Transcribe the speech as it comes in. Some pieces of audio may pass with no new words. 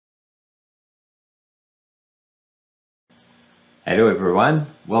Hello everyone,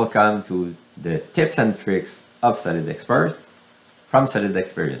 welcome to the tips and tricks of SolidXperts from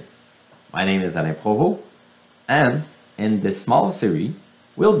SolidXperience. My name is Alain Provost, and in this small series,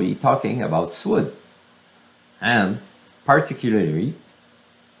 we'll be talking about SWOOD, and particularly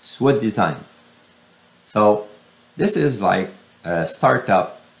SWOOD design. So this is like a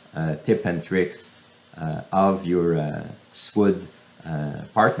startup tip and tricks of your SWOOD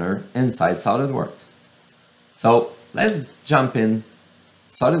partner inside SolidWorks. So let's jump in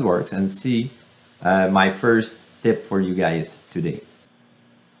SolidWorks and see my first tip for you guys today.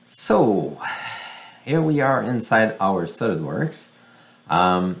 So here we are inside our SolidWorks.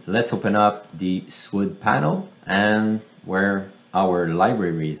 Let's open up the SWOOD panel and where our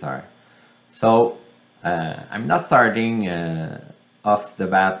libraries are. So I'm not starting off the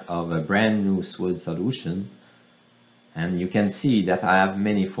bat of a brand new SWOOD solution, and you can see that I have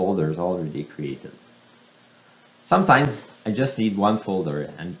many folders already created. Sometimes I just need one folder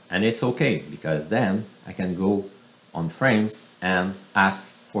and it's okay, because then I can go on frames and ask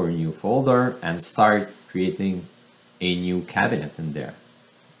for a new folder and start creating a new cabinet in there.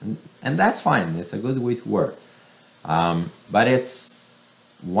 And that's fine, it's a good way to work. But it's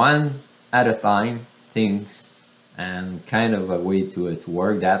one at a time things and kind of a way to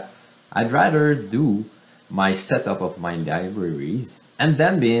work that I'd rather do my setup of my libraries and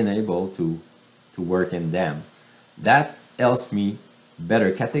then being able to work in them. That helps me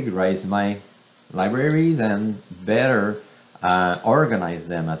better categorize my libraries and better organize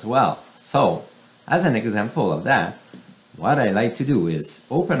them as well. So as an example of that, what I like to do is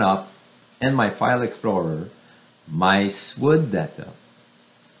open up in my file explorer my SWOOD data.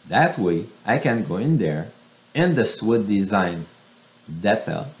 That way I can go in there in the SWOOD design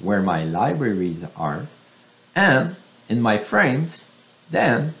data where my libraries are, and in my frames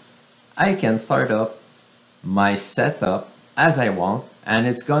then I can start up my setup as I want, and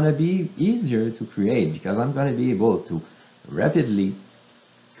it's gonna be easier to create because I'm gonna be able to rapidly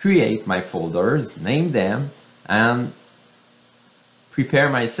create my folders, name them, and prepare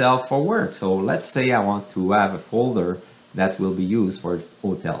myself for work. So let's say I want to have a folder that will be used for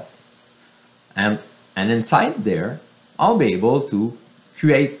hotels, and inside there I'll be able to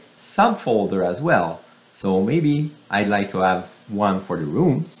create subfolder as well. So maybe I'd like to have one for the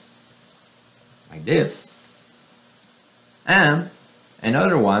rooms like this, and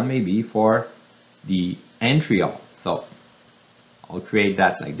another one maybe for the entry hall. So I'll create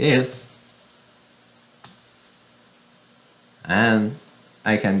that like this, and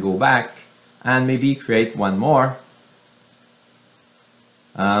I can go back and maybe create one more.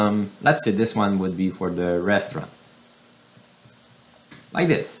 Let's say this one would be for the restaurant, like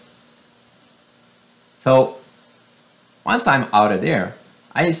this. So once I'm out of there,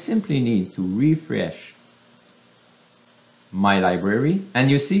 I simply need to refresh my library,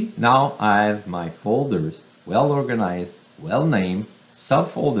 and you see now I have my folders well organized, well named,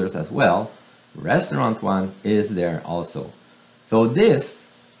 subfolders as well. Restaurant one is there also. So this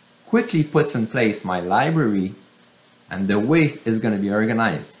quickly puts in place my library and the way it's going to be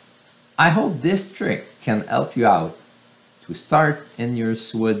organized. I hope this trick can help you out to start in your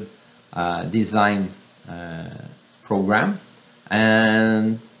SWOOD design program,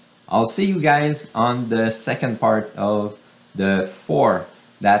 and I'll see you guys on the second part of the 4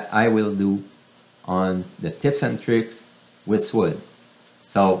 that I will do on the tips and tricks with SWOOD.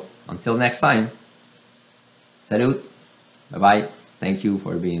 So until next time, salute, bye bye, thank you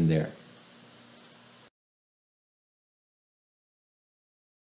for being there.